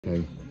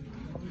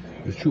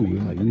It's true, we're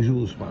in my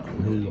usual spot.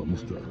 Here you go,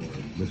 Mr.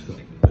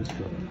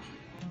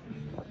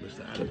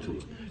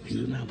 Attitude. He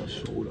doesn't have a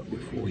soda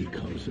before he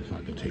comes if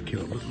I can take care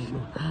of it.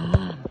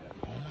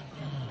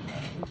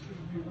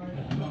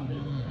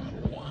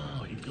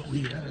 Wow,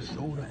 he had a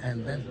soda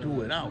and then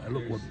threw it out. And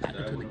look, we're back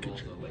into the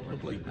kitchen.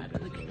 Look, we're back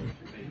in the kitchen.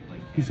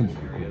 He's a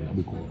recording. I'll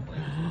be cool.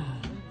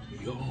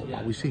 Yo,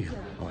 while we see him.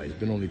 All right, it's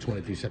been only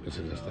 23 seconds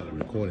since I started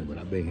recording, but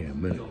I've been here a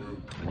minute.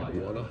 Want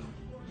water?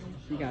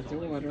 You got your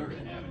water.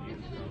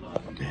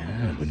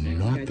 Yeah, but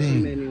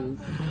nothing.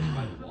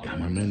 Got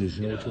my menus.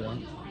 You know what you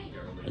want?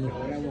 I know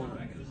what I want.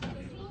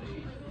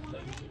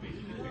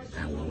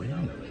 Now we're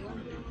waiting.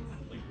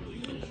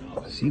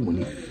 See, when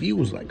he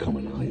feels like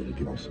coming out here to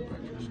give us some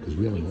breakfast, because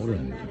we haven't ordered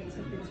anything.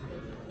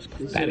 It's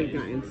pathetic.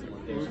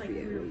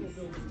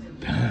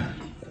 Damn.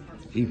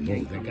 He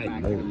knows. That guy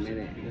knows.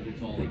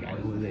 That guy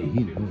over there,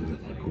 he knows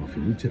about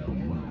coffee. We tip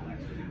him well.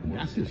 And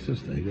that's his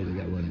sister. He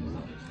got running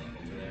around.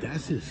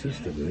 That's his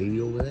sister, the lady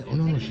over there. Oh,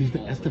 no,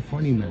 that's the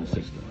funny man's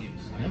sister.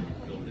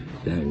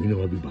 Damn, we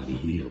know everybody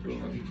here, bro.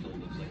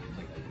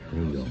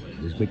 There we go.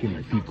 He's making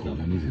my feet cold.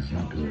 That means it's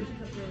not good.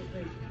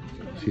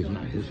 See, it's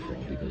not his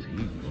fault because he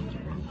goes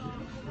around.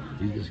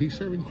 He's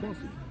serving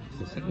coffee. It's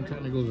the second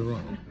time he goes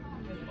around.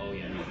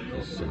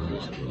 It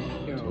sucks,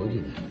 bro.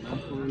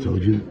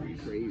 Told you.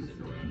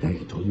 I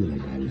told you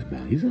that guy was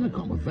bad. He's gonna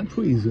come.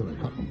 Eventually, he's gonna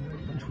come.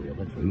 Eventually.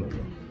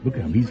 Look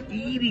at him. He's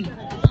eating.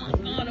 Oh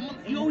my God.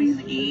 Yo, he's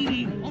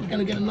eating. Oh, he's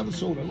gonna get another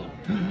soda. Look.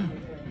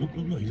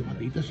 He's about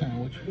to eat the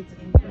sandwich.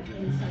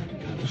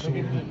 Got the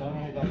soda.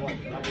 Oh my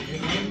God.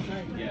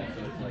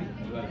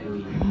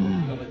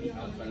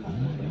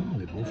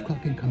 They're both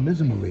fucking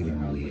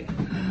commiserating over here.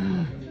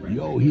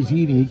 Yo, he's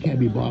eating. He can't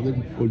be bothered.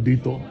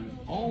 Gordito.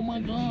 Oh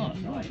my God.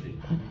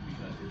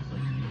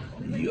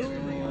 Yo.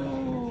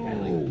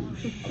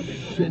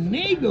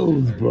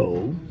 Shenagos,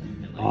 bro.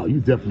 Oh, you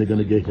definitely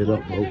gonna get hit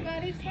up, bro.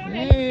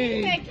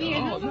 Hey.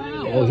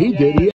 Oh, he did.